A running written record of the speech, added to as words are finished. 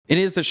It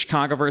is the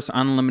Chicagoverse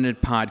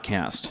Unlimited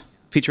podcast,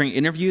 featuring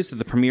interviews with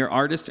the premier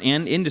artists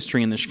and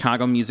industry in the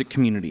Chicago music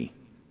community.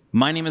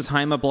 My name is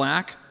Jaime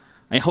Black.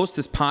 I host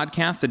this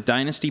podcast at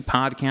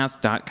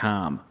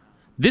dynastypodcast.com.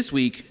 This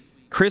week,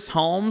 Chris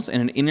Holmes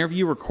and an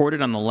interview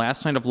recorded on the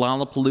last night of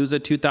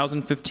Lollapalooza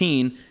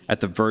 2015 at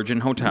the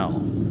Virgin Hotel.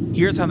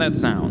 Here's how that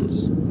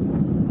sounds.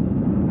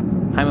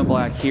 Jaime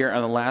Black here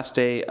on the last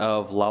day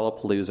of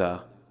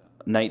Lollapalooza,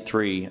 night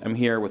 3. I'm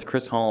here with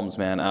Chris Holmes,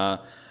 man.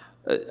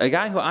 A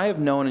guy who I have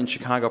known in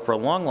Chicago for a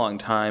long, long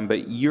time,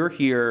 but you're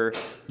here,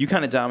 you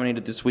kind of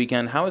dominated this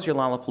weekend. How is your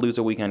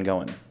Lollapalooza weekend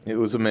going? It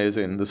was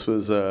amazing. This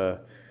was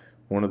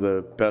one of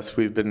the best.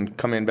 We've been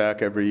coming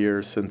back every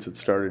year since it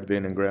started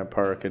being in Grant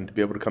Park, and to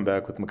be able to come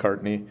back with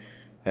McCartney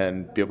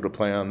and be able to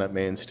play on that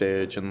main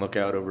stage and look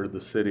out over the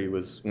city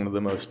was one of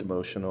the most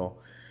emotional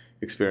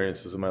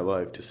experiences of my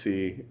life, to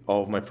see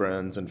all of my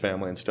friends and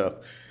family and stuff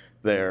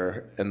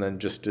there, and then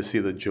just to see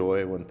the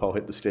joy when Paul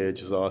hit the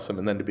stage is awesome,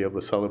 and then to be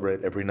able to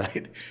celebrate every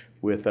night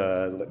with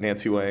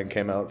Nancy Wang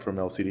came out from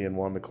LCD and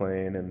Juan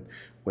McLean, and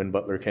Win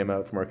Butler came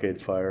out from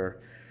Arcade Fire,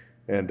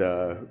 and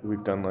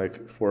we've done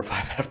like 4 or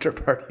 5 after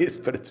parties,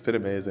 but it's been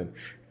amazing.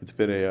 It's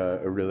been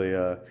a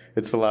really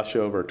it's the last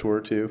show of our tour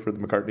too, for the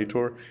McCartney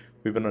tour.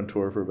 We've been on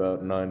tour for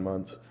about 9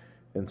 months,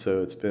 and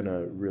so it's been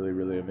a really,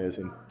 really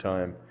amazing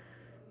time.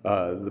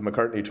 The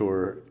McCartney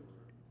tour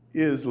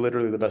is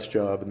literally the best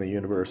job in the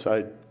universe.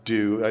 I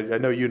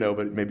know you know,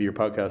 but maybe your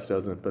podcast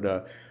doesn't,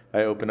 but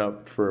I open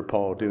up for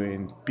Paul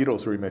doing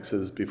Beatles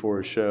remixes before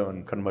his show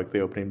and kind of like the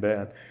opening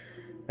band.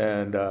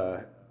 And,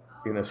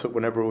 so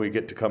whenever we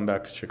get to come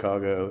back to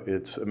Chicago,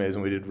 it's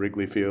amazing. We did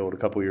Wrigley Field a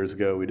couple years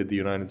ago. We did the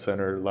United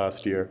Center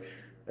last year.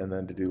 And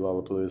then to do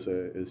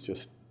Lollapalooza is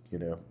just,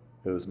 it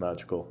was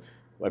magical.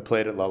 I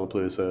played at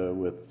Lollapalooza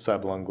with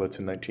Sablon Glitz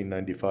in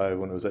 1995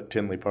 when it was at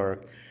Tinley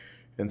Park.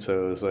 And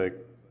so it was like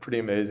pretty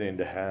amazing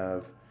to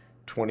have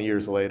 20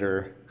 years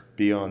later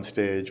be on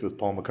stage with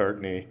Paul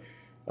McCartney.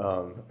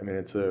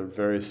 It's a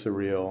very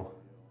surreal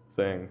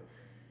thing.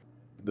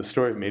 The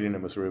story of meeting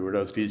him was really weird. I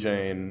was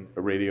DJing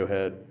a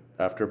Radiohead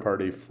after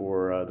party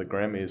for the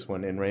Grammys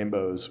when In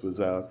Rainbows was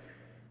out,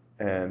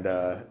 and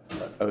I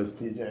was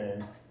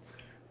DJing,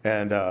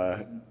 and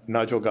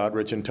Nigel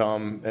Godrich and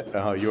Tom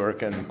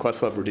York and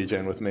Questlove were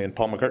DJing with me, and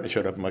Paul McCartney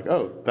showed up. I'm like,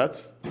 oh,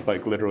 that's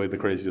like literally the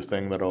craziest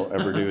thing that I'll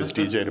ever do is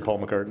DJ to Paul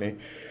McCartney.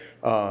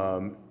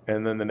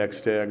 And then the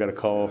next day I got a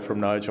call from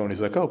Nigel, and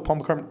he's like, oh, Paul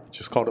McCartney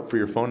just called up for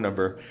your phone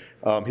number.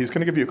 He's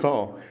going to give you a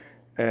call.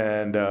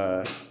 And,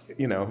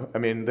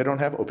 they don't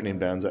have opening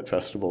bands at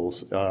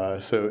festivals,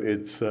 so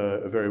it's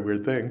a very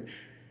weird thing.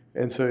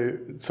 And so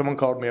someone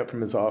called me up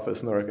from his office,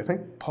 and they're like, I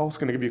think Paul's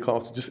going to give you a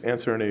call, so just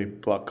answer any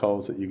block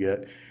calls that you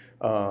get.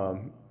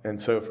 And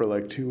so for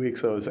like 2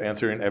 weeks, I was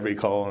answering every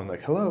call and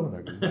like, hello.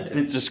 And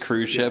it's just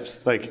cruise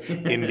ships. Like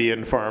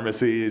Indian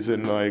pharmacies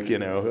and like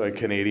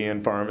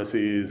Canadian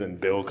pharmacies and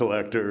bill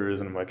collectors.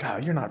 And I'm like,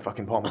 you're not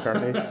fucking Paul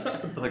McCartney.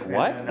 Like,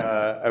 what? And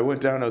I went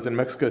down, I was in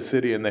Mexico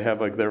City, and they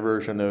have like their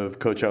version of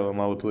Coachella and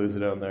Lollapalooza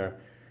down there,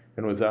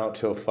 and was out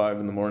till 5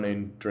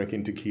 a.m.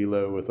 drinking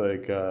tequila with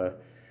like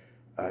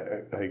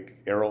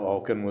Errol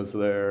Alkin was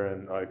there,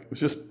 and like it was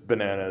just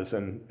bananas,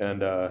 and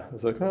I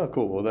was like, oh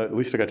cool, well at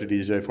least I got to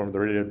DJ for him at the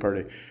Radiohead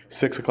party.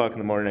 6 o'clock in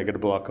the morning I get a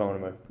block call, and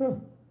I'm like, oh,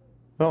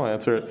 I'll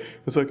answer it.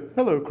 It's like,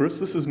 hello Chris,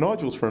 this is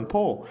Nigel's friend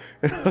Paul.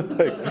 And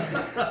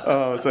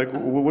it's like,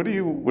 well, what do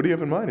you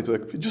have in mind? He's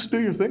like, just do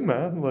your thing,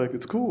 man, like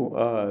it's cool.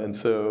 And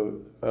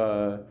so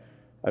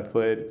I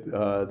played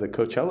the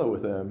Coachella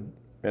with him,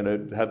 and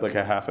I had like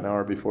a half an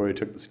hour before he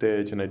took the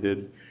stage, and I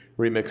did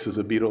remixes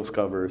of Beatles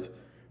covers.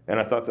 And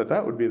I thought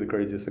that would be the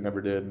craziest thing I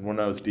ever did. And when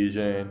I was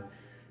DJing,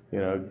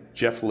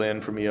 Jeff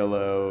Lynne from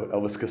ELO,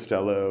 Elvis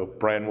Costello,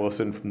 Brian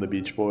Wilson from the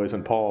Beach Boys,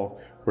 and Paul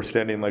were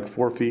standing like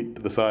 4 feet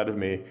to the side of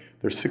me.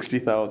 There's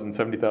 60,000,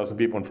 70,000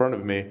 people in front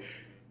of me,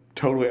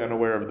 totally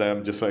unaware of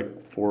them. Just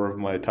like 4 of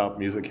my top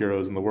music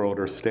heroes in the world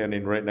are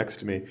standing right next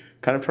to me,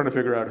 kind of trying to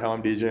figure out how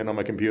I'm DJing on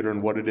my computer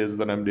and what it is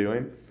that I'm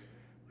doing.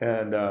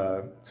 And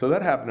so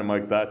that happened. I'm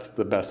like, that's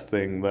the best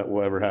thing that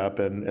will ever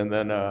happen. And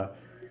then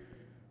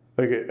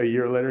like a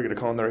year later, I get a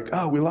call, and they're like,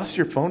 oh, we lost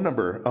your phone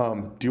number.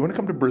 Do you want to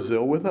come to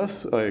Brazil with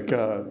us? Like,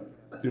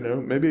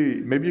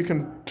 maybe you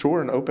can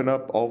tour and open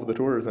up all of the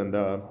tours. And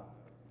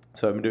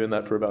so I've been doing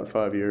that for about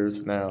 5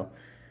 years now.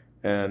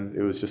 And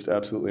it was just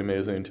absolutely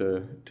amazing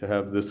to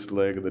have this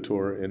leg of the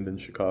tour end in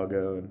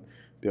Chicago and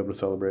be able to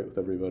celebrate with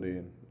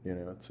everybody.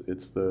 And,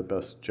 it's the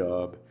best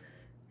job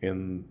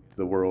in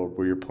the world,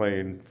 where you're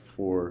playing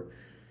for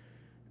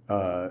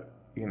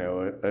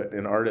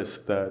an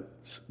artist that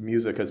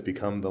music has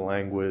become the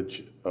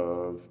language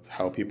of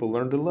how people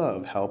learn to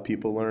love, how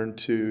people learn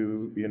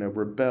to,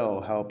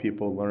 rebel, how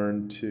people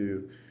learn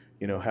to,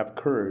 have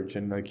courage.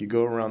 And like you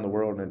go around the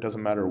world, and it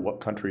doesn't matter what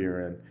country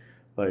you're in,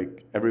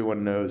 like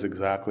everyone knows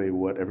exactly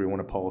what every one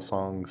of Paul's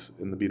songs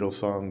and the Beatles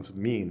songs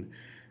mean.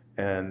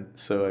 And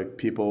so like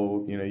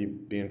people, you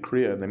be in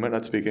Korea and they might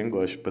not speak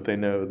English, but they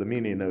know the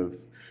meaning of,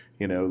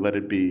 Let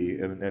It Be.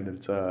 And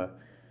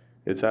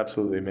it's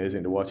absolutely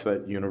amazing to watch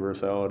that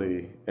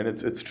universality. And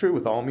it's true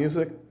with all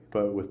music,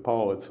 But with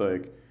Paul, it's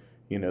like,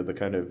 the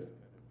kind of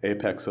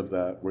apex of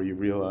that, where you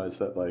realize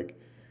that like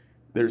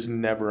there's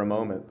never a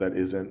moment that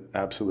isn't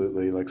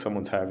absolutely like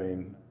someone's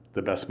having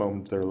the best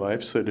moment of their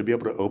life. So to be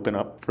able to open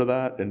up for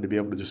that and to be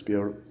able to just be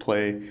able to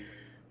play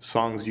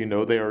songs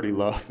they already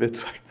love,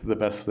 it's like the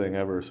best thing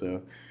ever.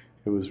 So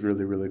it was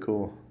really, really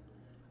cool.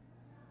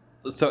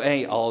 So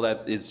all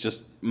that is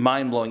just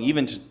mind-blowing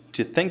even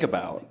to think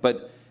about.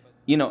 But,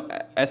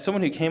 as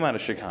someone who came out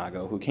of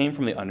Chicago, who came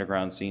from the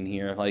underground scene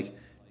here, like,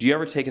 do you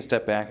ever take a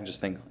step back and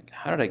just think, like,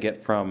 how did I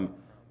get from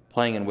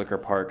playing in Wicker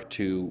Park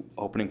to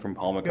opening from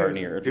Paul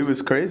McCartney? It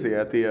was crazy.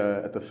 At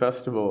the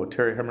festival,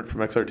 Terry Hemmert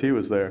from XRT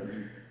was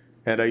there.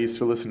 And I used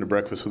to listen to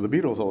Breakfast with the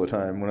Beatles all the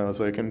time when I was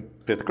like in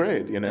 5th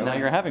grade, And now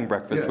you're having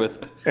breakfast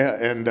with... Yeah,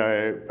 and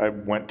I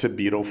went to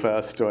Beatle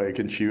Fest,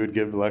 and she would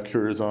give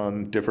lectures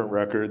on different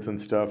records and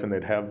stuff, and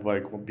they'd have,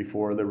 like,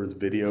 before there was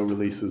video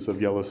releases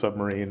of Yellow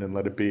Submarine and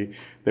Let It Be,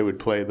 they would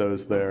play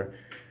those there.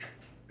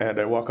 And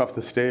I walk off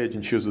the stage,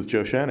 and she was with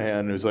Joe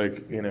Shanahan. It was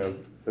like,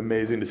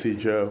 amazing to see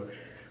Joe.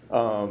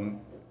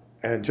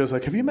 And Joe's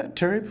like, have you met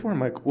Terry before? I'm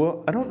like,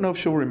 well, I don't know if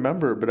she'll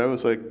remember, but I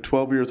was like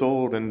 12 years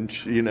old, and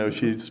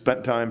she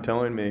spent time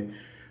telling me,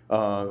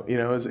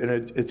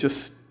 it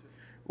just,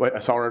 I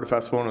saw her at a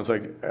festival, and I was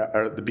like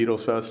at the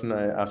Beatles Fest, and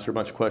I asked her a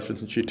bunch of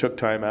questions, and she took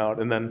time out.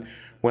 And then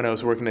when I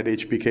was working at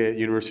HBK at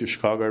University of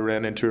Chicago, I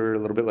ran into her a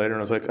little bit later, and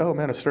I was like, oh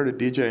man, I started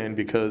DJing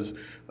because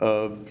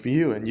of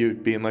you, and you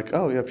being like,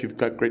 oh yeah, if you've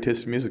got great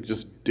taste in music,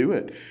 just do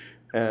it.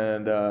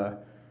 And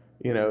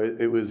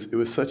it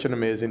was such an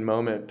amazing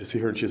moment to see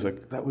her, and she's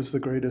like, that was the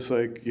greatest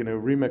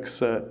remix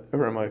set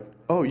ever. I'm like,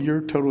 oh,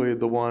 you're totally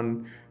the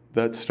one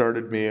that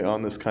started me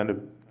on this kind of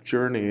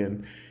journey.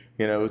 And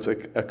it was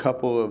like a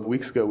couple of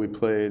weeks ago we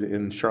played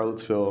in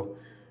Charlottesville,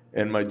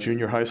 and my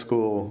junior high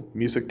school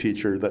music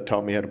teacher that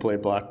taught me how to play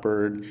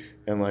Blackbird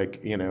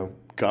and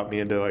got me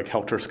into like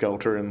Helter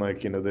Skelter and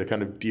the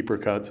kind of deeper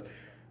cuts,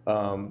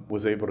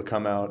 was able to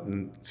come out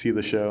and see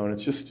the show, and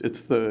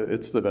it's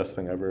the best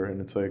thing ever. And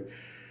it's like,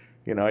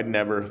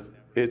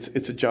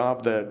 it's a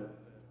job that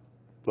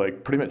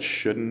like pretty much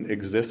shouldn't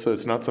exist. So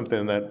it's not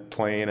something that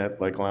playing at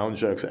like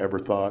lounge decks ever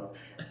thought,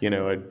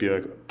 I'd be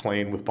like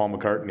playing with Paul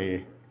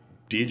McCartney,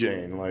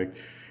 DJing. Like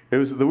it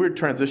was the weird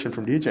transition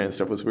from DJing and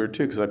stuff was weird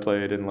too. Cause I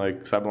played in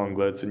like Sabalon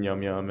Glitz and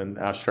Yum Yum and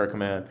Ashtar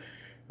Command.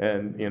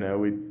 And,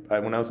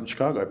 when I was in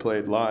Chicago, I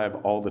played live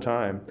all the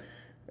time.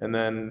 And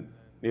then,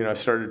 I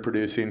started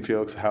producing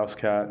Felix the House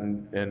Cat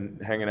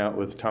and hanging out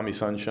with Tommy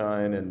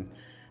Sunshine and,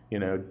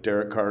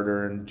 Derek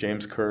Carter and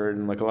James Curd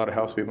and like a lot of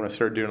house people. And I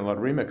started doing a lot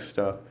of remix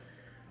stuff.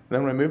 And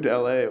then when I moved to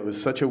LA, it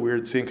was such a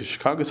weird scene because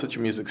Chicago's such a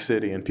music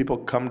city, and people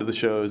come to the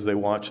shows, they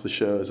watch the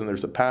shows, and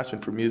there's a passion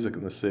for music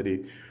in the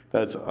city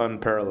that's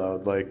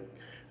unparalleled. Like,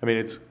 I mean,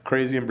 it's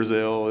crazy in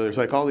Brazil. There's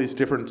like all these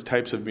different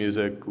types of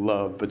music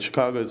loved, but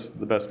Chicago's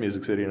the best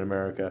music city in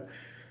America.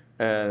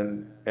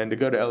 And to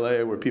go to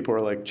LA where people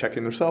are like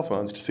checking their cell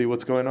phones to see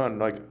what's going on.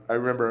 Like I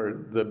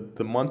remember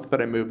the month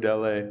that I moved to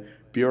LA,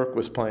 Bjork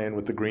was playing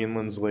with the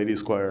Greenlands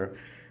Ladies Choir,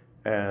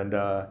 and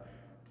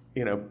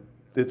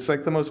it's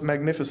like the most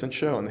magnificent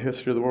show in the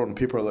history of the world. And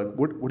people are like,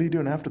 "What are you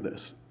doing after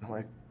this?" And I'm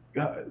like,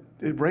 God,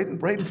 right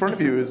in front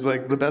of you is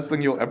like the best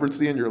thing you'll ever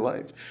see in your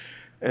life.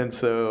 And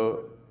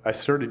so I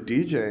started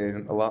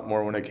DJing a lot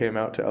more when I came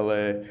out to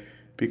LA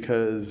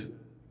because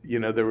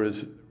there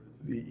was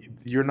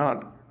you're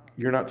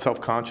not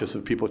self-conscious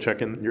of people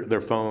checking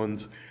their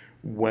phones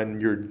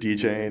when you're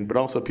DJing, but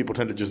also people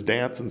tend to just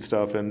dance and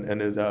stuff,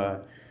 and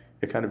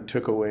it kind of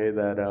took away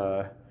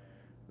that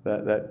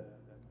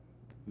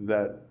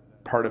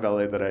part of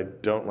LA that I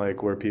don't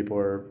like, where people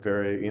are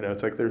very,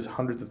 it's like there's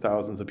hundreds of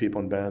thousands of people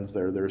in bands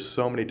there. There's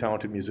so many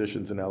talented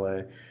musicians in LA.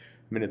 I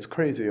mean, it's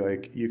crazy.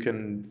 Like you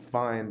can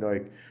find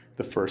like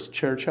the first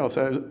church house.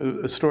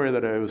 A story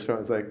that I was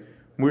telling is like,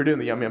 we were doing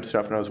the Yum Yum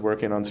stuff and I was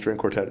working on string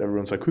quartet.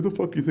 Everyone's like, who the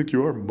fuck do you think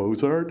you are,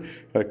 Mozart?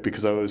 Like,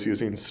 because I was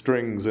using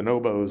strings and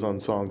oboes on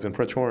songs and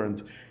French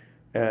horns.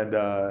 And,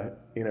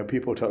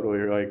 people totally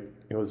were like,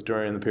 it was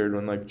during the period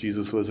when like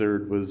Jesus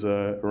Lizard was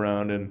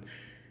around and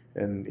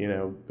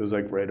it was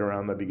like right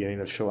around the beginning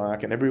of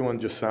shellac, and everyone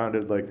just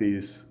sounded like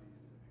these,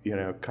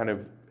 kind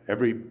of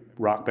every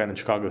rock band in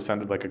Chicago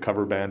sounded like a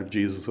cover band of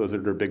Jesus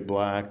Lizard or Big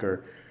Black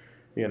or,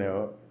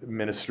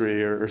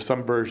 Ministry or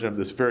some version of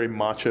this very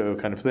macho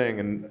kind of thing.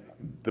 And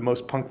the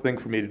most punk thing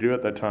for me to do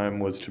at that time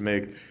was to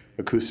make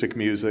acoustic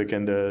music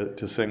and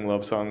to sing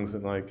love songs.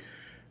 And like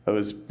I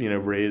was,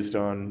 raised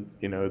on,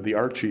 the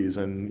Archies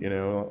and,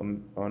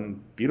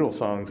 on Beatles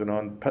songs and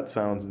on Pet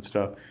Sounds and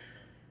stuff.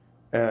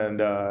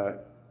 And,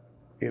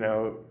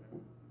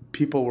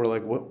 people were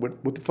like,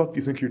 what the fuck do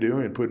you think you're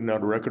doing, putting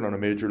out a record on a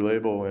major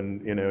label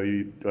and,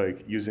 you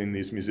like using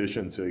these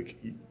musicians, like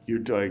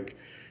you're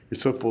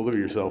so full of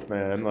yourself,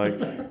 man. Like,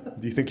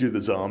 do you think you're the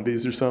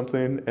Zombies or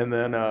something? And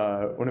then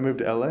when I moved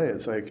to LA,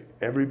 it's like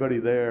everybody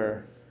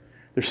there's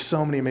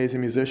so many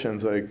amazing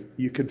musicians. Like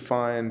you could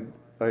find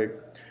like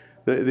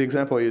the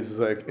example I use is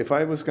like if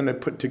I was going to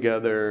put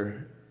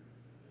together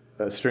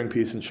a string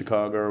piece in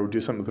Chicago or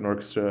do something with an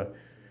orchestra,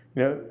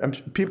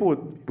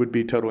 People would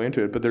be totally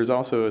into it, but there's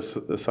also a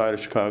side of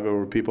Chicago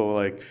where people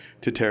like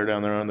to tear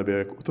down their own. They'll be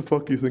like, "What the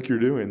fuck do you think you're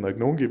doing? Like,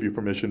 no one gave you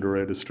permission to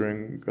write a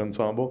string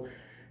ensemble."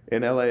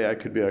 In LA, I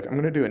could be like, "I'm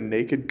going to do a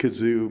naked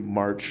kazoo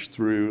march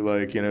through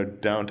like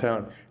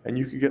downtown," and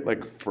you could get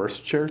like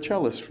first chair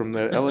cellists from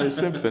the LA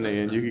Symphony,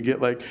 and you could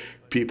get like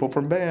people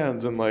from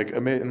bands, and like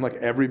and like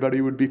everybody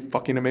would be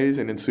fucking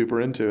amazing and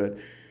super into it.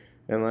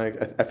 And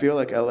like I feel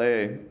like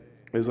LA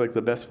is like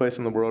the best place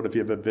in the world if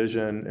you have a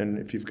vision and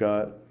if you've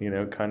got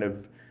kind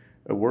of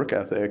a work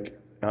ethic,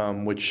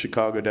 which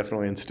Chicago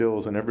definitely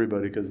instills in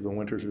everybody because the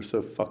winters are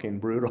so fucking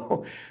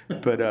brutal.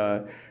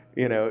 But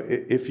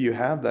if you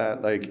have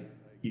that, like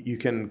you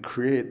can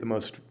create the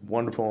most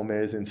wonderful,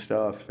 amazing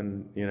stuff.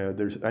 And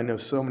I know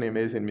so many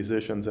amazing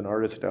musicians and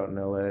artists out in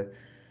LA.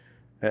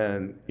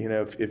 And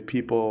if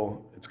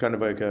people, it's kind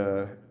of like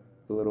a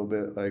little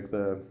bit like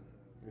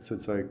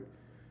it's like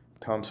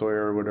Tom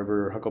Sawyer or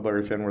whatever,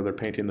 Huckleberry Finn, where they're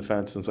painting the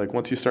fence. And it's like,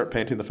 once you start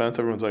painting the fence,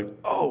 everyone's like,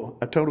 oh,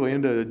 I'm totally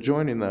into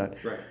joining that.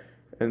 Right.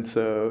 And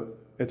so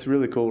it's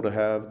really cool to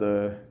have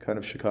the kind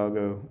of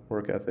Chicago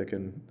work ethic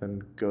and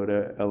then go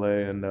to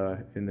LA and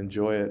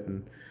enjoy it.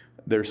 And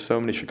there's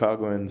so many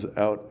Chicagoans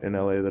out in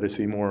LA that I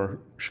see more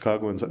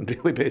Chicagoans on a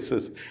daily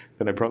basis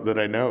than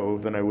I know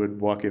than I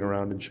would walking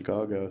around in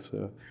Chicago.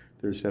 So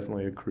there's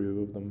definitely a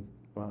crew of them.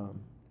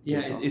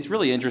 It's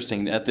really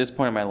interesting. At this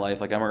point in my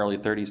life, like I'm early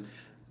 30s,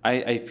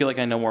 I feel like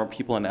I know more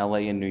people in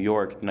LA and New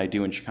York than I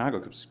do in Chicago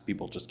because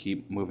people just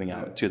keep moving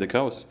out to the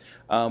coast.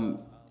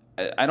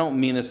 I don't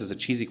mean this as a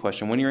cheesy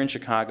question. When you're in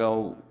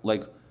Chicago,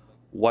 like,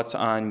 what's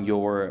on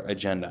your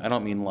agenda? I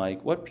don't mean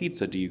like, what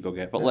pizza do you go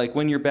get? But like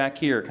when you're back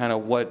here, kind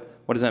of what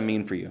does that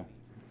mean for you?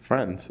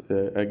 Friends.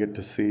 I get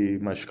to see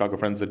my Chicago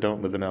friends that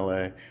don't live in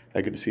LA.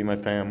 I get to see my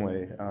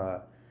family.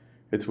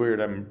 It's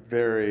weird. I'm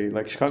very,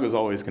 like, Chicago's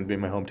always going to be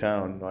my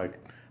hometown. Like,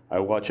 I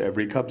watch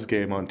every Cubs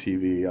game on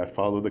TV. I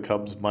follow the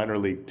Cubs minor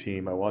league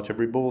team. I watch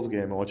every Bulls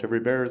game. I watch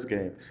every Bears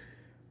game.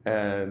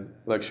 And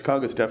like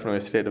Chicago's definitely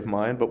a state of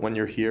mind, but when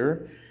you're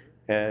here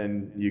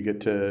and you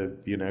get to,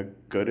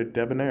 go to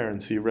Debonair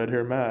and see Red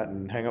Hair Matt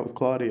and hang out with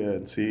Claudia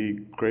and see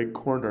Greg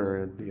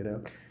Corner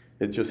and,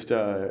 it's just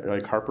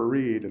like Harper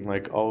Reed and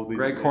like all of these.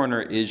 Greg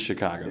Corner is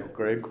Chicago. Yeah,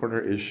 Greg Corner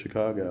is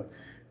Chicago.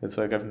 It's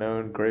like I've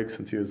known Greg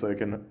since he was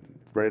like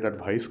right out of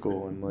high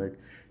school, and like,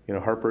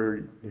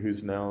 Harper,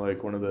 who's now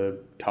like one of the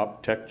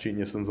top tech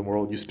geniuses in the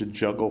world, used to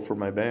juggle for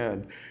my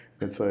band.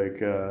 It's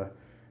like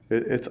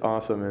it's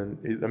awesome,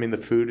 and I mean the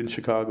food in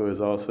Chicago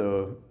is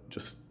also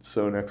just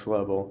so next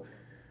level,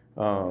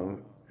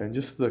 and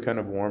just the kind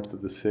of warmth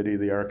of the city,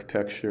 the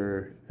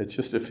architecture. It's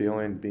just a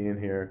feeling being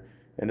here,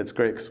 and it's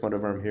great because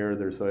whenever I'm here,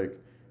 there's like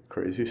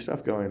crazy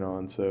stuff going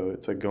on. So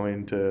it's like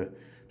going to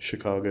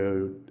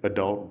Chicago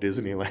adult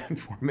Disneyland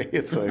for me.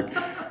 It's like,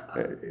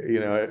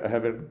 I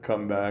haven't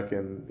come back,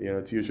 and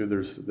it's usually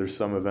there's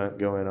some event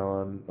going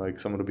on, like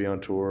someone will be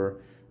on tour.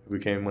 We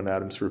came when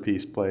Atoms for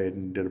Peace played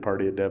and did a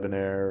party at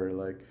Debonair, or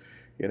like,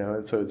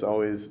 and so it's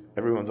always,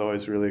 everyone's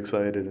always really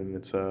excited, and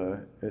it's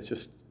a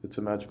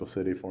magical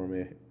city for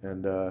me.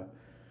 And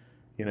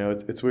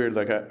it's weird.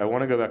 Like I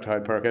want to go back to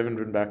Hyde Park. I haven't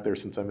been back there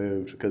since I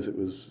moved because it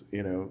was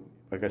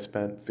like I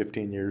spent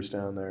 15 years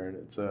down there, and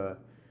it's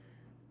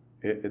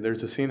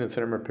there's a scene in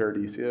Cinema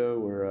Paradiso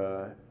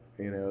where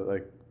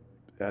like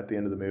at the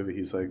end of the movie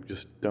he's like,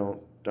 just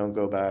don't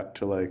go back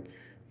to like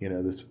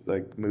this,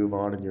 like move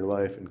on in your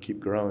life and keep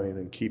growing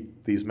and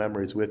keep these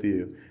memories with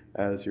you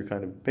as your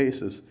kind of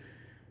basis,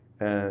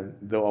 and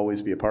they'll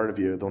always be a part of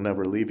you, they'll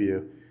never leave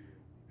you,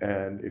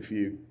 and if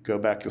you go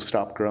back you'll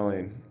stop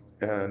growing.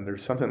 And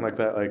there's something like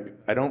that. Like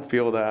I don't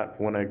feel that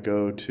when I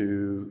go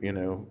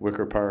to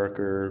Wicker Park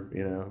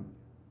or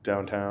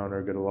downtown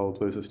or go to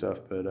Lollapalooza stuff,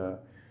 but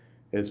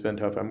it's been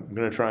tough. I'm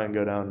going to try and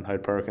go down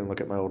Hyde Park and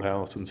look at my old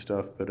house and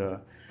stuff.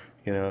 But,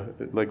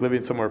 like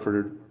living somewhere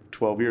for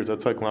 12 years,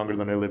 that's like longer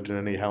than I lived in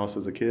any house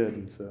as a kid.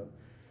 And so,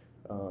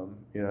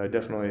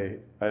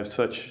 I have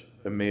such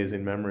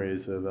amazing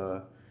memories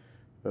of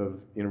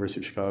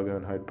University of Chicago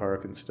and Hyde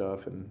Park and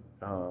stuff. And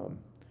I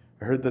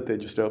heard that they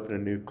just opened a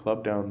new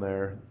club down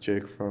there,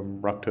 Jake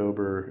from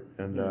Rocktober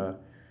and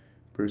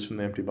Bruce from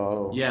the Empty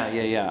Bottle. Yeah.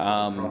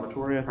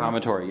 Promontory, I think.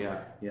 Promontory, yeah.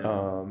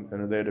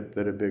 And they had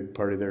a big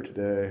party there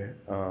today.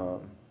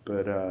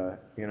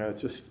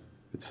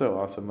 It's so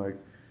awesome. Like,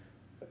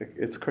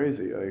 it's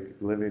crazy. Like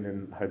living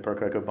in Hyde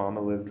Park, like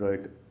Obama lived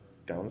like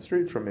down the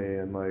street from me,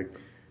 and like,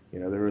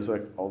 there was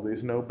like all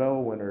these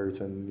Nobel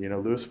winners, and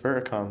Louis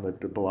Farrakhan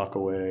lived a block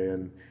away,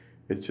 and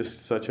it's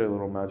just such a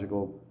little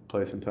magical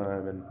place and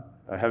time. And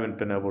I haven't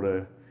been able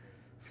to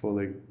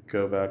fully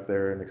go back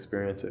there and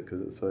experience it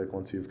because it's like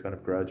once you've kind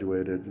of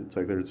graduated, it's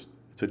like it's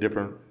a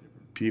different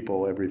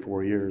people every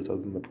 4 years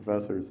other than the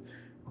professors,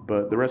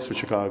 but the rest of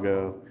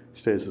Chicago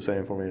stays the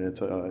same for me, and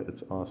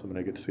it's awesome, and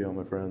I get to see all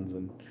my friends,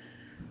 and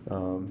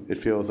it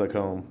feels like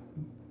home,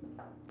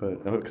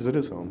 but because it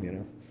is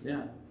home,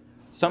 Yeah.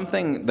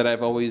 Something that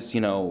I've always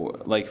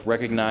like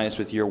recognized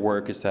with your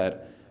work is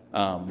that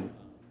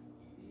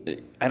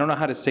I don't know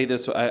how to say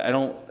this. I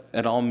don't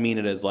at all mean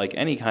it as like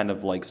any kind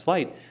of like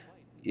slight.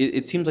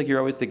 it seems like you're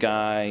always the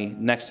guy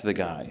next to the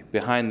guy,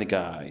 behind the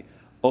guy,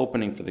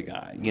 opening for the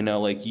guy. You know,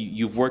 like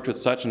you've worked with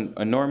such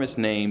enormous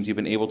names. You've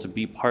been able to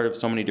be part of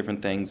so many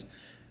different things.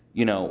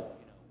 You know,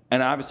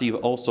 and obviously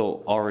you've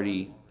also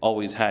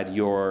always had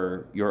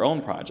your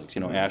own projects.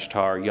 You know,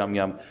 Ashtar, Yum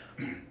Yum,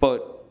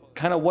 but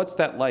kind of what's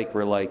that like?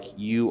 Where like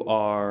you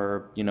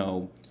are, you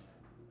know,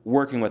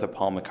 working with a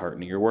Paul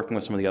McCartney, you're working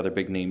with some of the other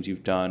big names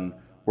you've done,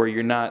 where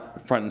you're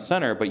not front and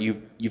center, but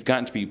you've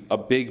gotten to be a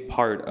big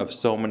part of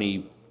so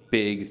many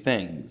big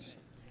things.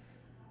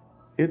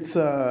 It's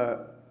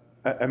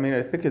I mean,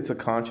 I think it's a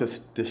conscious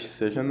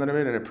decision that I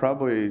made, and it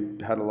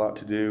probably had a lot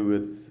to do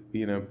with,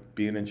 you know,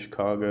 being in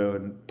Chicago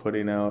and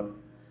putting out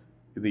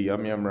the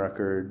Yum Yum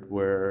record,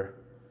 where,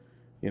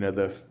 you know,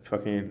 the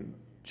fucking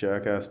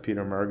jackass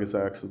Peter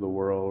Margazaks of the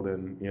world,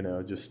 and, you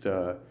know, just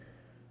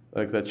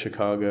like that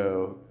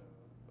Chicago,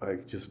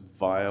 like, just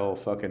vile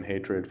fucking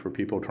hatred for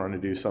people trying to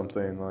do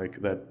something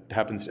like that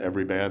happens to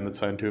every band that's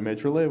signed to a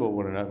major label.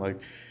 When I'm like,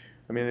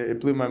 I mean, it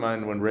blew my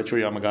mind when Rich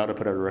Yamagata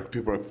put out a record.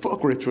 People were like,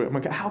 fuck Rich. I'm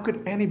like, how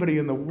could anybody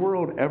in the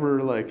world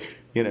ever, like,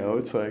 you know,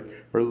 it's like,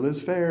 or Liz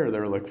Phair, they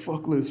were like,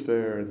 fuck Liz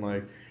Phair, and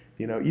like,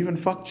 you know, even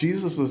fuck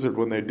Jesus Lizard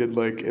when they did,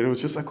 like, and it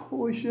was just like,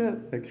 holy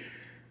shit. Like,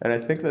 and I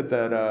think that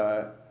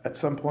at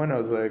some point I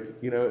was like,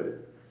 you know,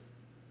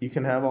 you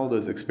can have all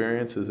those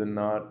experiences and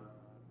not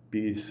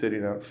be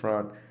sitting out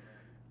front.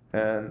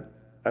 And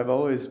I've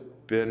always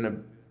been a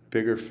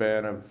bigger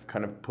fan of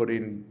kind of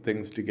putting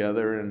things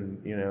together,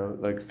 and, you know,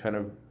 like, kind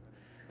of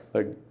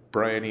like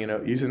Brian, you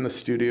know, using the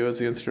studio as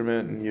the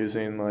instrument, and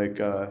using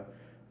like I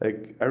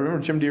remember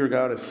Jim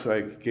DeRogatis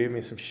like gave me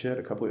some shit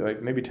a couple,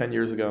 like maybe 10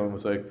 years ago, and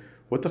was like,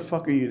 what the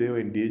fuck are you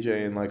doing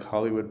DJing like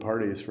Hollywood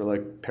parties for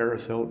like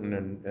Paris Hilton,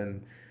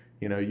 and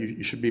you know,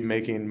 you should be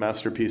making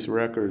masterpiece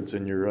records,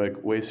 and you're like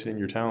wasting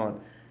your talent.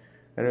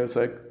 And it was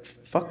like,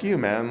 fuck you,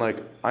 man.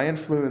 Like, I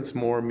influence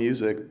more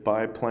music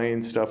by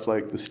playing stuff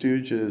like the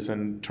Stooges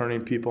and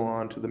turning people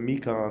on to the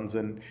Mekons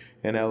in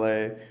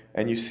LA.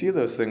 And you see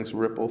those things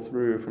ripple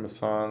through from a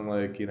song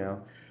like, you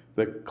know,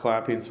 the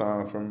clapping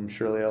song from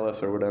Shirley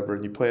Ellis or whatever.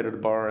 And you play it at a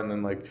bar, and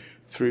then like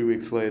 3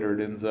 weeks later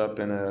it ends up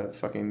in a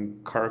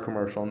fucking car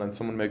commercial, and then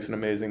someone makes an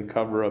amazing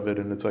cover of it.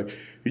 And it's like,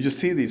 you just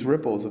see these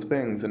ripples of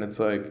things. And it's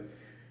like,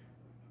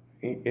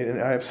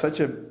 and I have such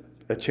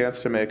a chance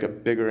to make a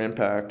bigger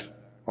impact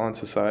on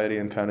society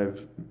and kind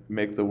of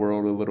make the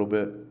world a little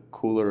bit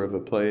cooler of a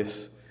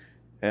place.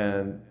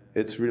 And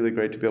it's really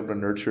great to be able to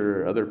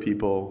nurture other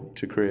people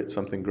to create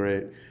something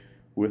great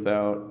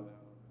without,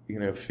 you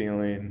know,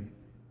 feeling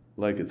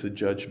like it's a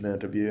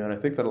judgment of you. And I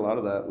think that a lot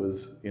of that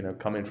was, you know,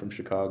 coming from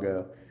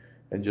Chicago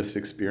and just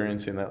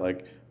experiencing that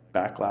like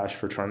backlash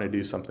for trying to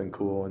do something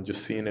cool, and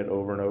just seeing it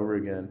over and over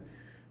again.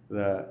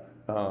 That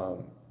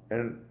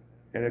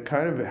and it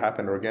kind of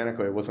happened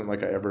organically. It wasn't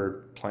like I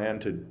ever planned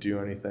to do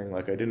anything.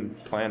 Like, I didn't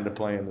plan to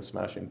play in the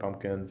Smashing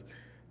Pumpkins.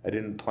 I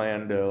didn't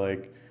plan to,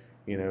 like,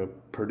 you know,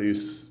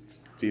 produce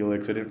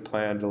Felix. I didn't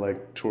plan to,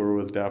 like, tour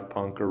with Daft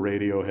Punk or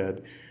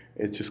Radiohead.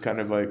 It's just kind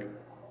of like,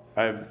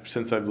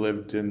 since I've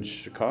lived in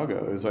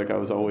Chicago, it was like I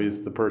was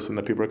always the person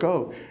that people are like,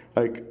 oh,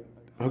 like,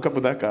 hook up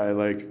with that guy.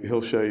 Like,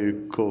 he'll show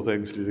you cool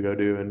things to go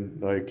do.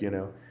 And, like, you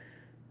know,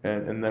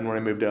 and then when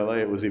I moved to LA,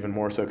 it was even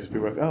more so, because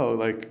people were like, oh,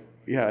 like,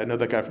 yeah, I know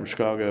that guy from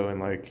Chicago,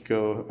 and like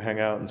go hang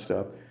out and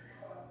stuff.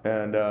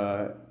 And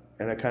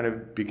I kind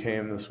of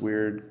became this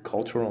weird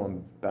cultural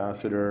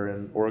ambassador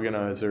and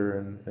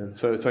organizer, and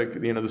so it's like,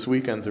 you know, this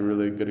weekend's a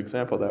really good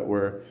example of that,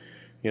 where,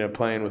 you know,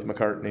 playing with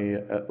McCartney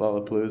at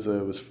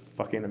Lollapalooza was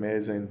fucking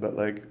amazing, but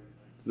like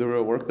the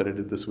real work that I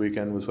did this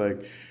weekend was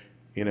like,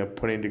 you know,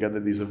 putting together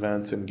these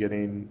events and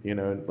getting, you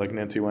know, like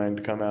Nancy Wang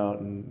to come out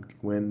and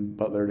Gwyn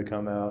Butler to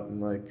come out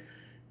and, like,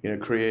 you know,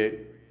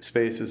 create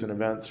spaces and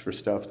events for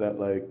stuff that,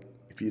 like,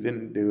 if you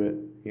didn't do it,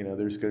 you know,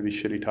 there's going to be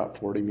shitty top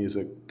 40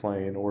 music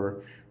playing,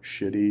 or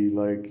shitty,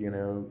 like, you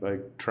know,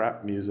 like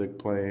trap music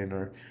playing,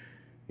 or,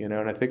 you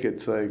know, and I think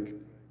it's like,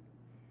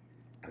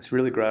 it's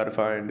really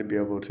gratifying to be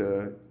able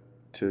to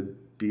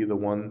be the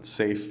one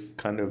safe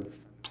kind of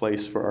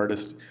place for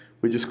artists.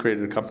 We just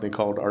created a company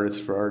called Artists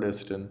for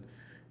Artists, and,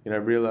 you know,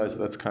 I realized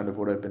that's kind of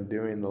what I've been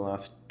doing the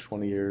last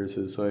 20 years,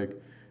 is like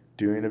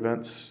doing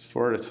events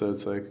for artists. So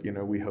it's like, you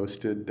know, we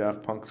hosted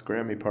Daft Punk's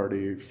Grammy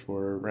party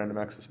for Random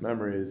Access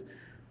Memories.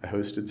 I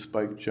hosted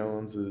Spike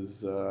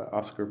Jonze's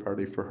Oscar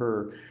party for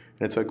her.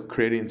 And it's like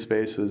creating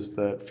spaces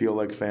that feel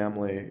like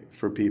family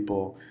for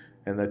people,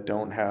 and that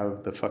don't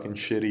have the fucking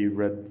shitty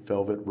red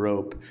velvet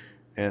rope,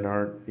 and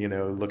aren't, you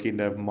know, looking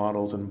to have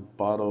models and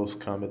bottles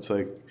come. It's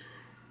like,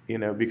 you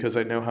know, because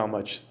I know how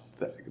much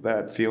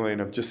that feeling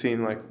of just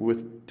seeing, like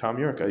with Tom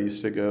York, I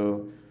used to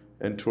go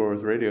and tour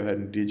with Radiohead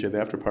and DJ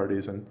the after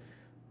parties, and,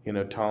 you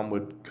know, Tom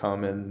would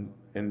come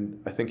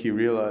and I think he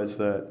realized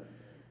that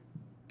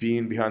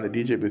being behind the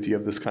DJ booth, you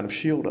have this kind of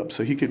shield up,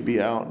 so he could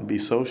be out and be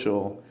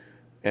social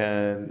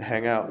and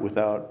hang out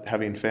without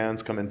having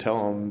fans come and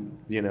tell him,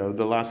 you know,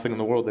 the last thing in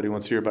the world that he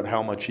wants to hear about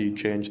how much he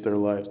changed their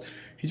lives.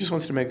 He just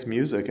wants to make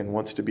music and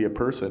wants to be a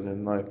person,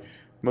 and like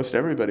most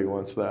everybody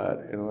wants that.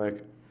 And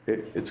like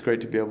it's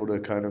great to be able to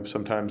kind of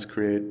sometimes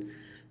create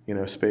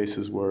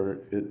spaces where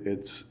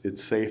it's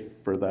safe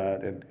for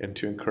that, and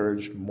to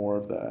encourage more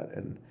of that.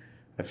 And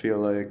I feel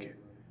like,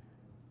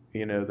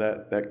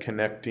 that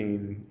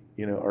connecting,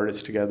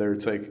 artists together.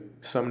 It's like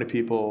so many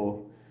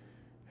people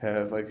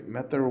have like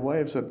met their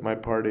wives at my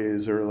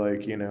parties, or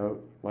like,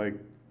 like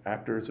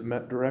actors have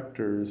met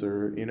directors,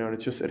 or, and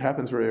it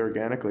happens very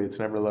organically. It's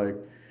never like,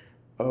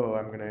 oh,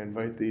 I'm going to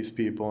invite these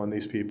people, and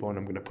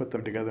I'm going to put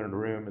them together in a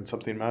room and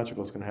something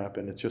magical is going to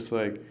happen. It's just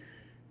like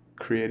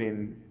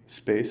creating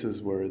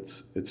spaces where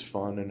it's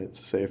fun and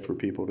it's safe for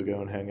people to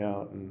go and hang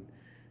out, and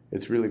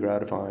it's really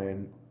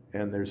gratifying.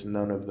 And there's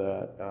none of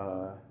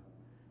that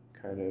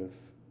kind of,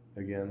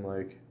 again,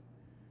 like,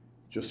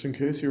 just in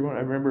case you're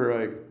wondering. I remember,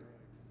 like,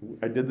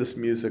 I did this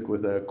music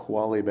with a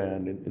Qawwali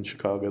band in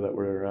Chicago that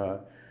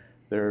were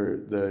they're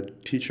the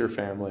teacher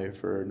family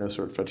for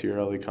Nusrat Fateh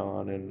Ali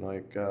Khan, and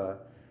like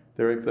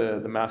they're like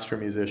the master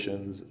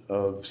musicians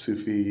of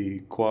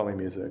Sufi Qawwali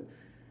music.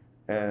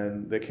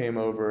 And they came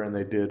over and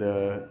they did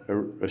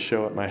a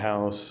show at my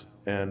house,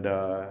 and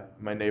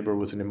my neighbor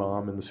was an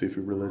imam in the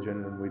Sufi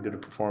religion, and we did a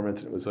performance,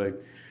 and it was like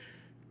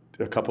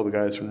a couple of the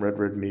guys from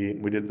Red Meat,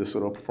 and we did this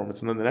little performance.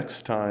 And then the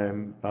next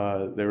time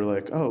they were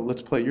like, oh,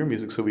 let's play your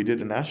music. So we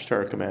did an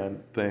Ashtar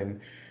Command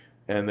thing,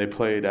 and they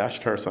played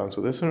Ashtar songs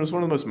with us, and it was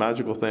one of the most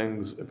magical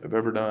things I've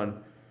ever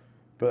done.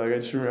 But like, I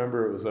just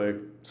remember it was like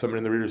somebody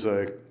in the reader's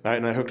like,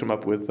 and I hooked him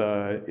up with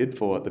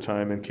Idful at the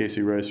time, and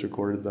Casey Rice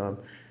recorded them.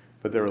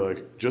 But they were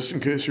like, just in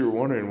case you were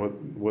wondering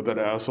what that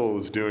asshole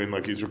was doing,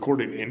 like, he's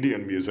recording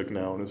Indian music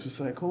now. And it's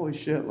just like, holy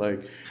shit,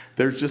 like,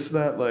 there's just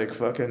that, like,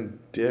 fucking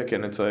dick.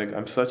 And it's like,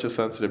 I'm such a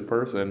sensitive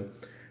person.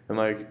 And,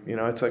 like,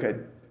 it's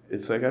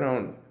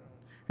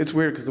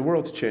weird because the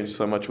world's changed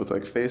so much with,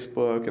 like,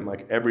 Facebook, and,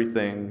 like,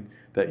 everything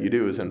that you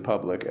do is in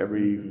public.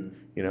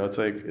 It's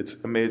like, it's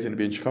amazing to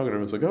be in Chicago. And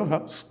everyone's like, oh,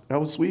 how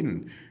was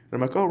Sweden? And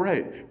I'm like, oh,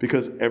 right.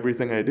 Because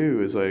everything I do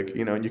is, like,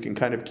 and you can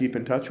kind of keep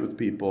in touch with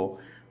people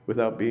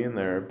without being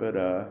there. But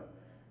I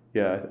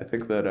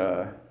think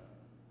that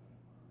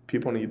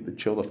people need to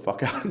chill the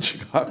fuck out in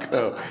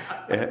Chicago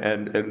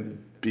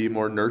and be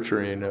more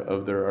nurturing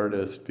of their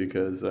artists,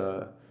 because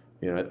I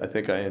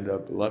think I end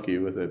up lucky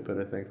with it. But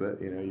I think that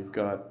you've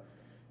got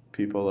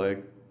people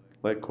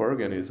like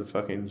Corrigan, who's a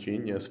fucking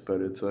genius,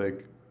 but it's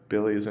like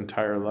Billy's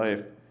entire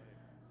life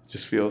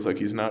just feels like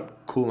he's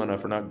not cool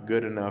enough or not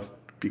good enough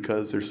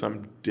because there's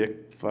some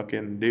dick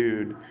fucking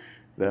dude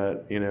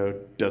that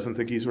doesn't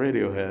think he's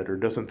Radiohead, or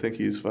doesn't think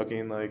he's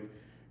fucking like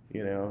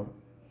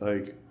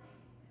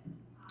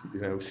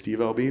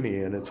Steve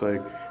Albini. And it's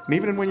like, and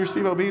even when you're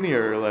Steve Albini,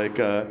 or like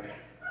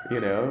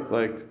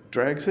like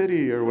Drag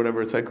City or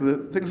whatever, it's like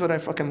the things that I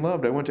fucking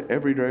loved. I went to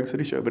every Drag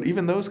City show, but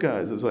even those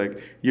guys, it's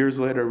like years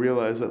later I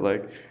realized that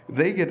like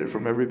they get it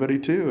from everybody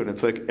too, and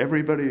it's like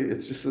everybody,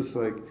 it's just this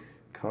like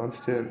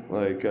constant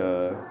like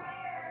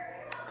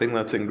thing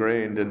that's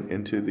ingrained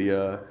into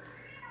the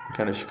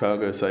kind of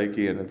Chicago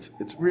psyche, and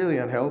it's really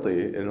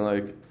unhealthy. And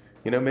like,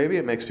 maybe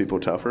it makes people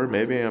tougher.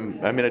 Maybe I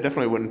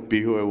definitely wouldn't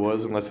be who I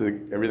was unless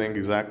everything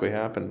exactly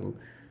happened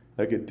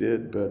like it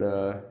did. But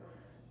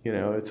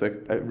it's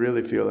like, I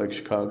really feel like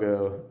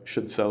Chicago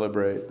should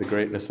celebrate the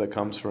greatness that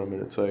comes from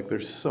it. It's like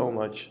there's so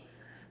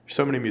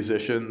many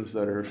musicians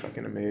that are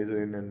fucking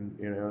amazing, and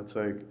it's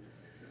like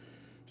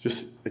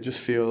I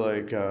just feel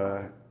like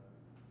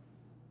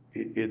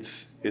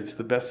it's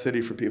the best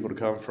city for people to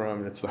come from,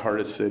 and it's the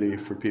hardest city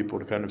for people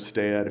to kind of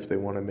stay at if they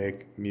want to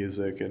make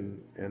music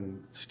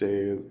and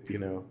stay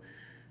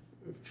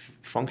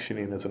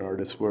functioning as an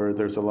artist, where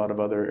there's a lot of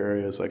other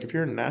areas. Like if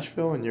you're in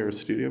Nashville and you're a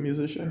studio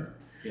musician,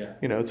 yeah,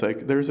 it's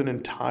like there's an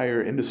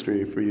entire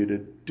industry for you to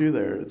do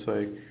there. It's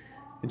like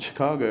in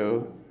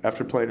Chicago,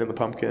 after playing in the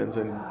Pumpkins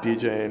and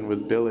DJing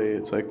with Billy,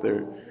 it's like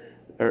they're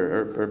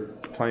or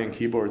playing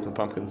keyboards in the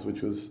Pumpkins,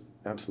 which was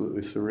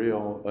absolutely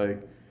surreal.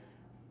 Like,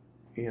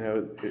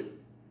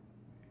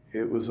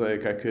 it was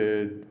like I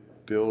could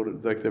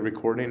build, like, the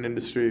recording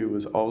industry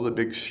was, all the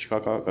big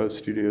Chicago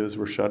studios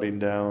were shutting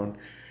down.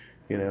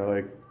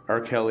 Like R.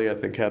 Kelly, I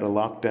think, had a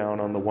lockdown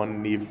on the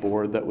one Neve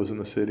board that was in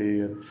the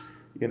city. And,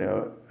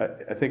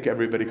 I think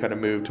everybody kind of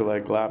moved to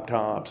like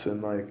laptops,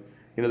 and like,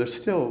 there's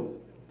still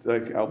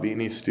like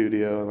Albini's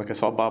studio. And like I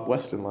saw Bob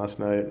Weston last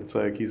night. It's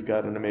like he's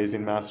got an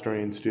amazing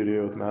mastering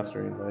studio with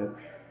mastering. Right?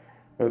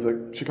 I was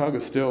like,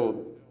 Chicago's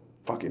still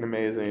fucking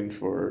amazing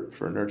for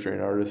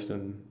nurturing artists.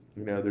 And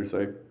there's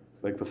like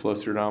the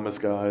Flostradamus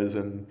guys,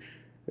 and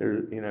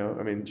there,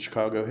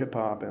 Chicago hip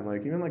hop, and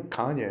like even like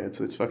Kanye,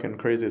 it's fucking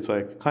crazy. It's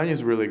like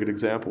Kanye's a really good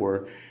example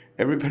where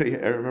everybody,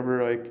 I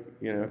remember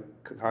like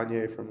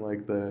Kanye from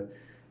like the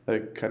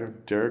kind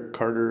of Derek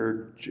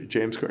Carter,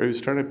 James Carter, he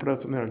was trying to put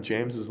out something on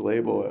James's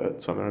label,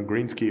 something on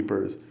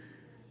Greenskeepers.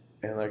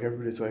 And like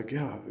everybody's like,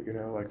 yeah,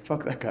 like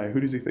fuck that guy.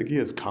 Who does he think he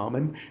is?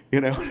 Common,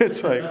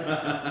 It's like,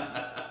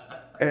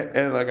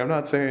 and like I'm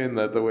not saying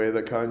that the way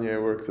that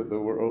Kanye looks at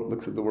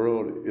the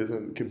world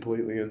isn't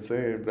completely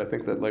insane, but I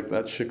think that like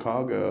that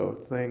Chicago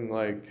thing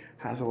like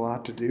has a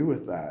lot to do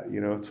with that.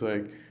 It's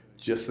like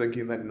just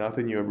thinking that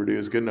nothing you ever do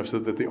is good enough, so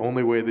that the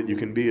only way that you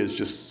can be is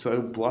just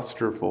so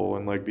blusterful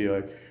and like be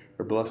like,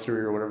 or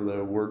blustery or whatever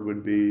the word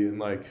would be, and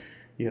like,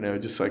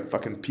 just like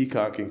fucking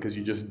peacocking because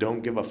you just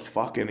don't give a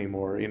fuck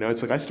anymore.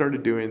 It's like I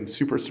started doing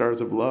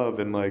Superstars of Love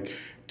and like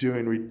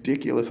doing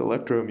ridiculous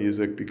electro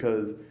music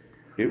because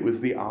it was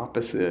the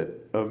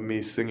opposite of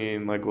me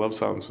singing like love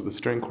songs with a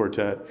string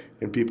quartet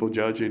and people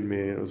judging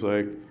me. And it was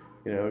like,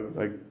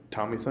 like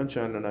Tommy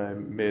Sunshine and I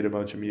made a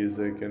bunch of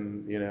music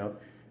and,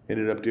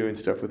 ended up doing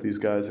stuff with these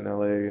guys in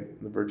LA,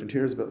 the Virgin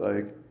Tears. But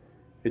like,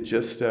 it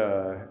just,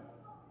 that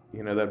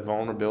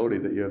vulnerability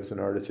that you have as an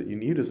artist, that you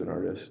need as an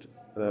artist,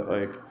 that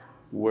like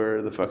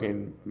where the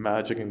fucking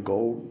magic and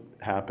gold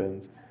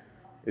happens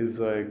is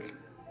like,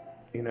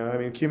 can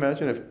you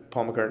imagine if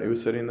Paul McCartney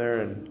was sitting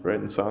there and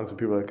writing songs and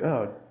people were like,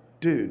 oh,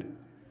 dude,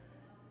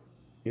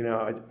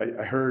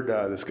 I heard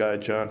this guy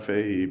John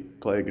Fahey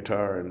play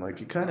guitar and like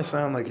you kind of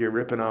sound like you're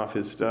ripping off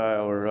his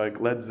style, or like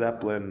Led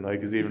Zeppelin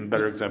like is even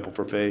better example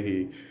for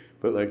Fahey,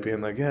 but like being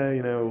like,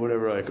 yeah,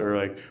 whatever, like, or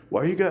like,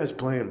 why are you guys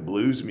playing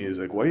blues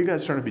music? Why are you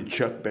guys trying to be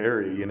Chuck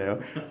Berry?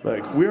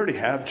 Like we already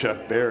have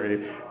Chuck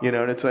Berry, and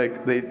it's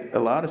like a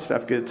lot of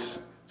stuff gets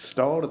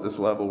stalled at this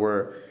level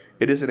where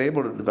it isn't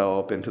able to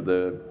develop into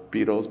the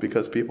Beatles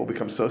because people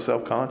become so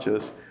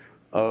self-conscious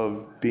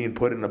of being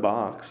put in a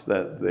box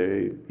that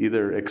they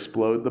either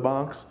explode the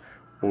box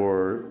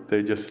or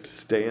they just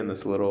stay in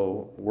this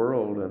little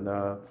world. And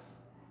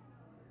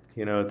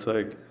it's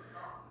like,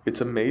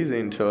 it's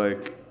amazing to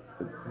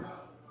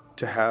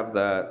have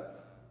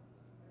that,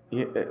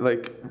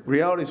 like,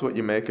 reality is what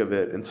you make of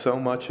it. And so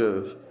much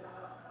of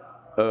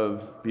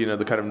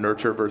the kind of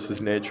nurture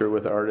versus nature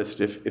with artists,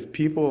 if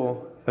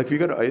people, like, if you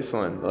go to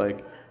Iceland,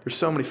 like, there's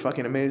so many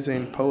fucking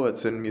amazing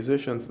poets and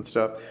musicians and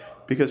stuff,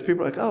 because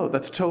people are like, oh,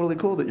 that's totally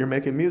cool that you're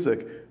making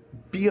music.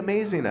 Be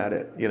amazing at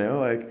it,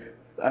 like,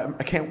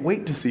 I can't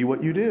wait to see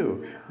what you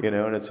do,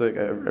 and it's like,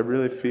 I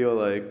really feel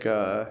like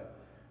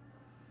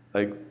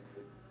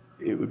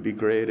it would be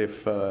great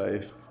if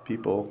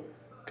people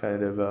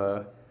kind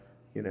of,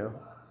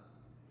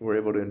 were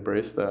able to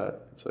embrace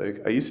that. It's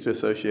like, I used to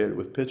associate it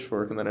with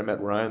Pitchfork, and then I met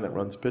Ryan that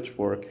runs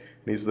Pitchfork,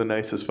 and he's the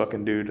nicest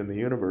fucking dude in the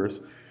universe.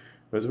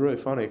 It was really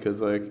funny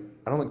because, like,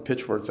 I don't think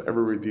Pitchfork's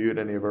ever reviewed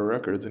any of our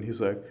records, and he's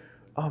like,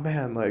 oh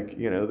man, like,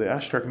 the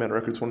Ashtrack Man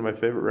record's one of my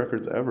favorite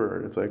records ever.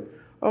 And it's like,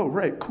 oh,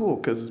 right, cool,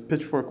 because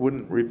Pitchfork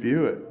wouldn't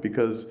review it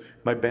because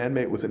my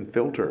bandmate was in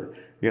Filter,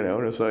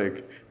 and it's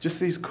like, just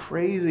these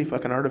crazy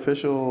fucking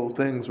artificial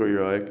things where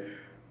you're like,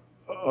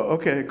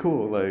 okay,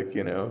 cool, like,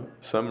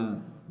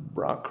 some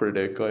rock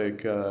critic,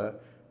 like,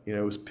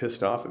 was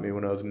pissed off at me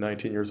when I was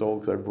 19 years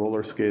old because I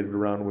roller skated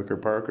around Wicker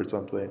Park or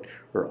something,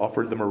 or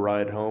offered them a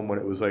ride home when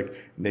it was like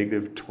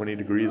negative 20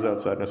 degrees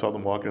outside, and I saw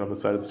them walking on the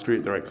side of the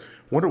street. They're like,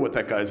 wonder what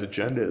that guy's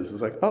agenda is.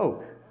 It's like,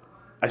 oh,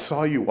 I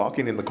saw you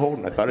walking in the cold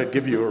and I thought I'd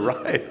give you a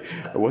ride.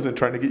 I wasn't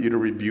trying to get you to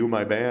review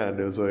my band.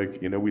 It was like,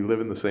 we live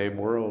in the same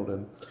world.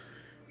 And,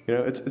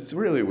 it's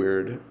really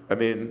weird. I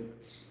mean,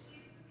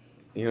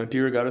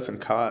 Dear Goddess and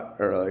Cot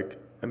are like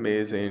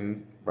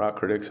amazing rock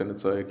critics, and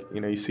it's like,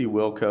 you see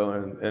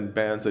Wilco and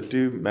bands that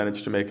do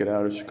manage to make it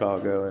out of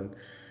Chicago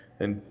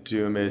and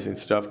do amazing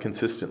stuff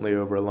consistently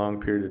over a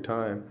long period of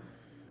time.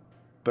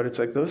 But it's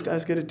like, those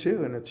guys get it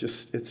too, and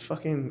it's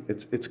fucking,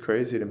 it's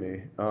crazy to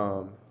me.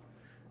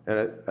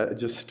 And I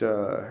just,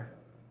 I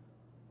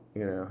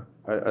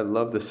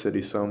love the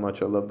city so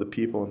much. I love the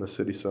people in the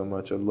city so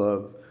much. I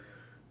love,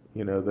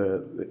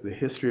 the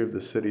history of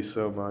the city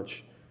so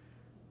much.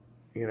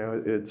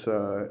 It's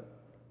a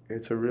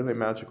really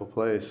magical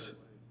place.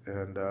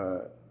 And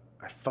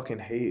I fucking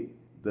hate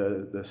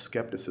the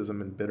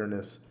skepticism and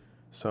bitterness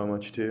so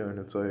much too. And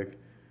it's like,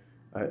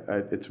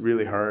 it's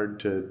really hard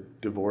to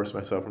divorce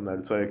myself from that.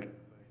 It's like,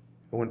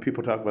 when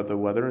people talk about the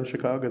weather in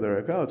Chicago, they're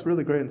like, oh, it's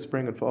really great in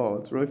spring and fall.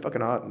 It's really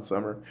fucking hot in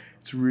summer.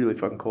 It's really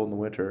fucking cold in the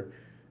winter.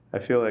 I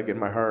feel like in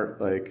my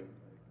heart, like,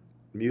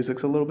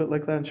 music's a little bit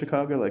like that in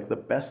Chicago. Like, the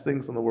best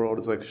things in the world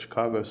is like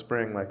Chicago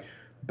spring. Like,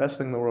 the best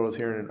thing in the world is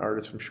hearing an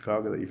artist from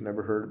Chicago that you've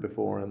never heard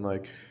before, and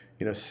like,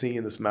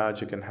 seeing this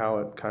magic and how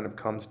it kind of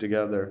comes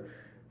together.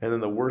 And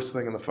then the worst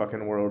thing in the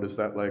fucking world is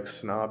that like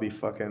snobby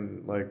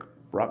fucking like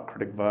rock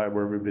critic vibe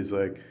where everybody's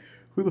like,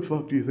 who the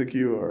fuck do you think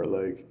you are?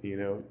 Like,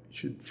 you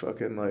should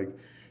fucking like,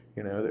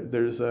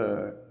 there's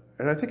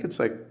and I think it's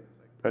like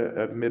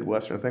a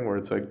Midwestern thing where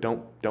it's like,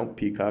 don't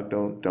peacock,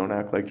 don't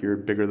act like you're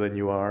bigger than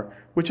you are,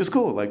 which is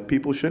cool. Like,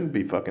 people shouldn't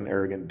be fucking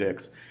arrogant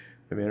dicks.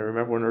 I mean, I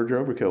remember when Urge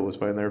Overkill was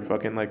playing, they were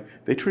fucking like,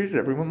 they treated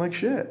everyone like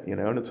shit,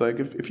 and it's like,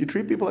 if you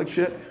treat people like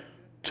shit,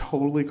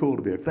 totally cool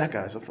to be like, that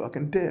guy's a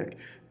fucking dick.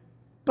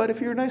 But if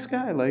you're a nice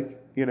guy, like,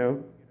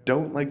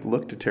 don't like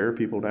look to tear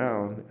people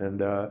down.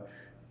 And,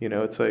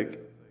 it's like,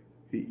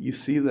 you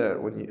see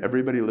that when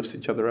everybody lifts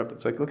each other up.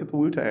 It's like, look at the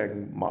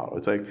Wu-Tang model.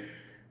 It's like,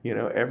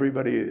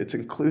 everybody, it's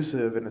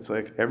inclusive, and it's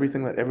like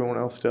everything that everyone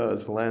else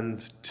does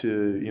lends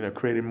to,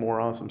 creating more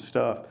awesome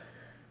stuff.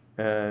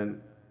 And,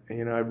 I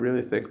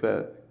really think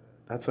that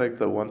that's like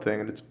the one thing,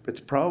 and it's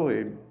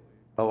probably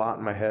a lot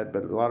in my head,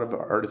 but a lot of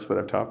artists that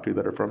I've talked to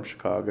that are from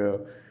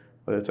Chicago,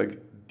 whether it's like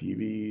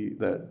DV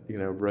that,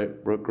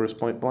 wrote Grosse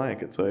Pointe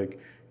Blank, it's like,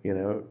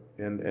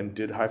 and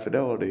did High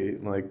Fidelity,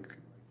 like,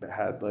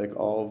 had like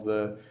all of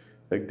the,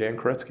 like Dan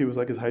Koretsky was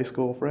like his high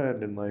school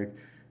friend, and like,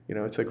 you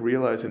know, it's like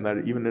realizing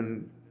that even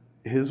in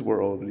his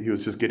world, he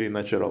was just getting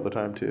that shit all the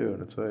time too.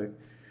 And it's like,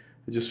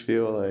 I just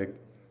feel like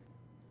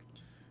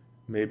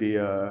maybe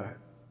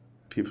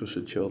people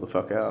should chill the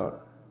fuck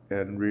out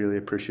and really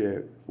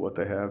appreciate what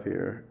they have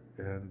here.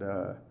 And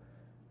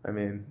I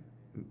mean,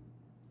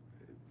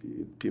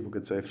 people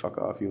could say, fuck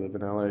off, you live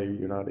in LA,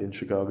 you're not in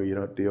Chicago, you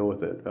don't deal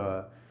with it.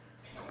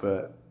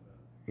 But,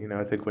 you know,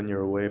 I think when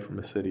you're away from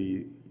a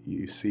city,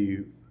 you see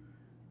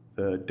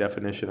the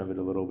definition of it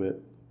a little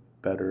bit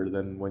better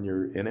than when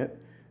you're in it.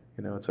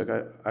 You know, it's like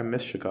I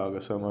miss Chicago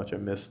so much. I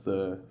miss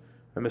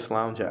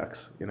Lounge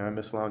Acts. You know, I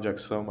miss Lounge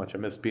Acts so much. I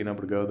miss being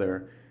able to go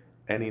there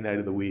any night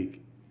of the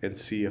week and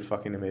see a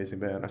fucking amazing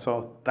band. I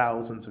saw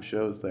thousands of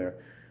shows there.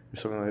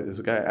 There's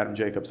a guy, Adam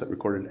Jacobs, that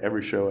recorded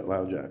every show at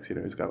Lounge Acts. You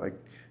know, he's got like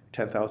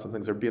 10,000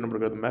 things. Or being able to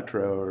go to the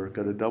Metro or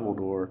go to Double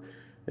Door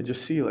and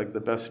just see like the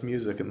best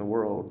music in the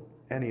world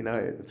any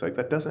night. It's like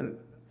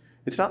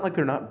it's not like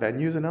they're not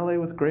venues in LA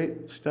with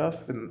great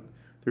stuff, and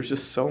there's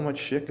just so much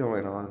shit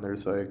going on. And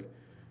there's like,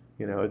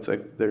 you know, it's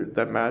like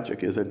that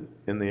magic isn't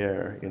in the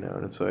air, you know,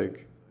 and it's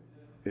like,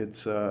 it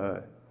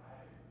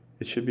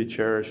should be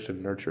cherished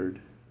and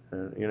nurtured.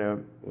 And, you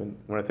know,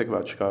 when I think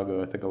about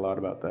Chicago, I think a lot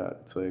about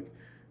that. It's like,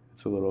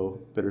 it's a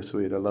little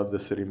bittersweet. I love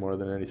this city more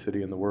than any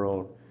city in the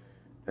world,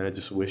 and I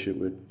just wish it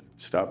would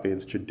stop being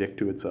such a dick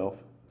to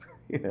itself,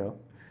 you know?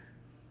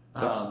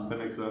 Does that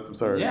make sense? I'm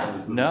sorry. Yeah, that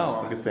was the no.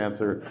 longest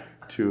answer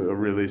to a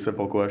really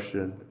simple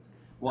question.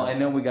 Well, I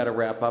know we got to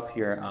wrap up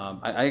here.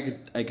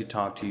 I could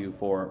talk to you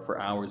for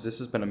hours. This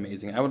has been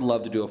amazing. I would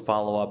love to do a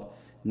follow-up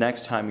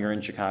next time you're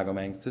in Chicago,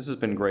 man. 'Cause this has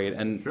been great.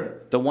 And Sure.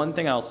 The one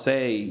thing I'll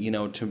say, you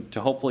know,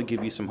 to hopefully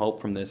give you some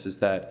hope from this is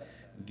that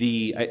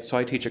so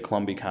I teach at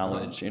Columbia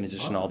College in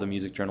addition to all the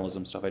music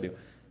journalism stuff I do.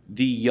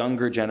 The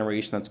younger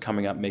generation that's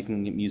coming up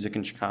making music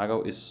in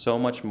Chicago is so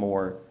much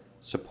more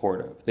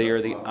supportive. They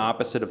are the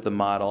opposite of the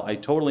model. I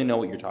totally know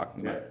what you're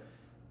talking about. Yeah.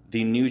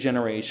 The new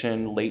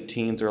generation, late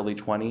teens, early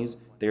 20s,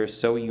 they are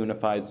so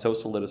unified, so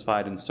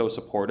solidified, and so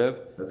supportive.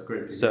 That's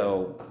great.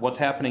 So what's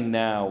happening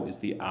now is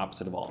the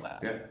opposite of all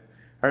that. Yeah.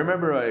 I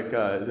remember, like,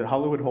 is it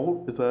Hollywood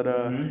Holt? Is that,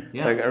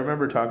 Yeah. like, I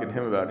remember talking to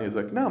him about it, and he was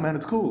like, no, man,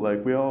 it's cool.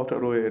 Like, we all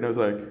totally, and I was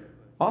like,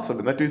 awesome.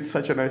 And that dude's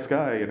such a nice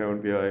guy, you know,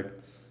 and be like,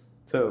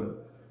 so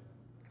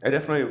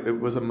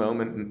it was a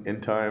moment in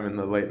time in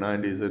the late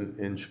 90s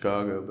in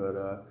Chicago,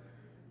 but,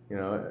 you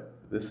know,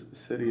 this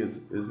city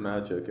is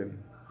magic, and,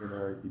 you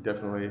know, you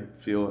definitely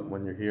feel it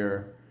when you're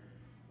here.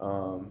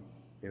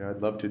 You know,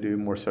 I'd love to do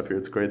more stuff here.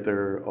 It's great.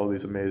 There are all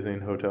these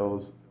amazing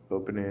hotels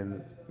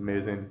opening. It's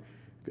amazing.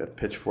 You got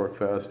Pitchfork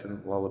Fest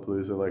and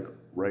Lollapalooza, like,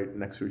 right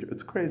next to each other.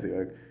 It's crazy.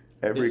 Like,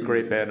 every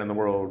great band in the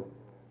world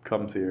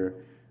comes here,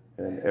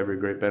 and every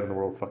great band in the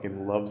world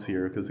fucking loves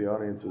here because the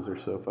audiences are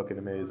so fucking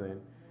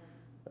amazing.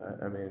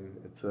 I mean,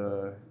 it's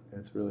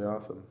really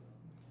awesome.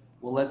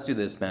 Well, let's do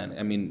this, man.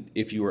 I mean,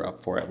 if you were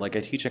up for it. Like, I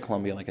teach at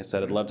Columbia, like I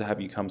said, I'd love to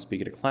have you come speak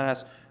at a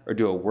class or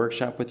do a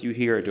workshop with you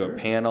here or do a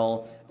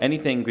panel,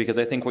 anything, because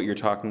I think what you're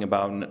talking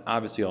about, and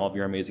obviously all of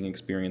your amazing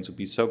experience, would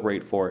be so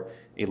great for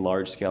a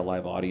large-scale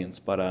live audience.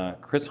 But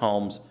Chris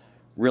Holmes,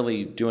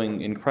 really doing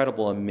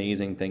incredible,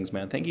 amazing things,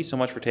 man. Thank you so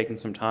much for taking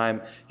some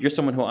time. You're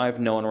someone who I've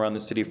known around the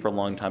city for a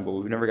long time, but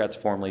we've never got to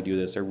formally do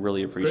this. I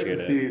really appreciate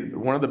it. See,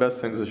 one of the best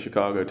things of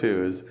Chicago,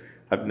 too, is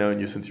I've known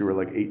you since you were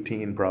like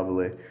 18,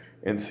 probably.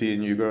 And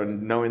seeing you go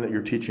and knowing that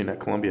you're teaching at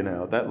Columbia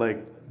now, that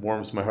like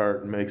warms my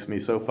heart and makes me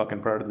so fucking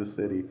proud of this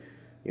city.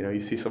 You know, you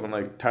see someone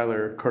like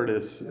Tyler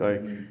Curtis,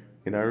 like,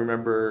 you know, I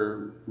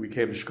remember we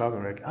came to Chicago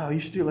and we're like, oh,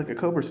 you should do like a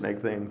Cobra Snake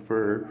thing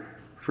for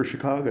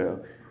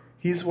Chicago.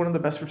 He's one of the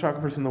best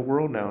photographers in the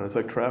world now, and it's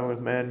like traveling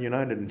with Man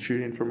United and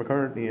shooting for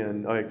McCartney,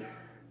 and like,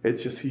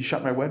 it's just, he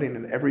shot my wedding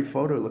and every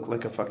photo looked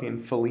like a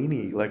fucking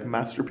Fellini, like,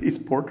 masterpiece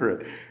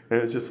portrait.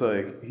 And it's just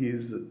like,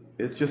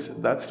 it's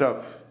just that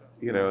stuff,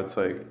 you know, it's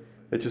like,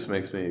 it just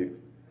makes me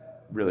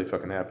really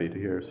fucking happy to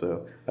hear.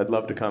 So I'd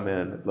love to come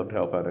in. I'd love to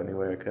help out any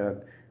way I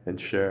can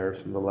and share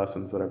some of the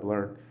lessons that I've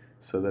learned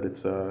so that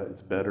it's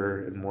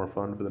better and more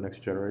fun for the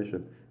next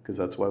generation, because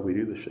that's why we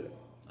do this shit.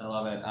 I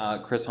love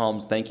it. Chris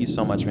Holmes, thank you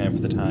so much, man,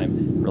 for the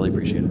time. Really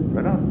appreciate it.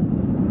 Right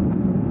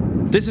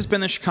on. This has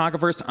been the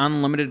Chicagoverse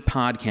Unlimited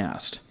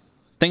podcast.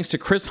 Thanks to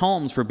Chris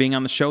Holmes for being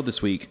on the show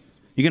this week.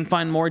 You can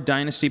find more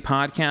Dynasty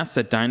podcasts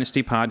at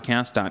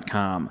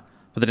dynastypodcast.com.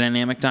 For the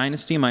Dynamic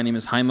Dynasty, my name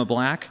is Jaime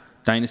Black.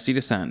 Dynasty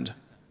Descend.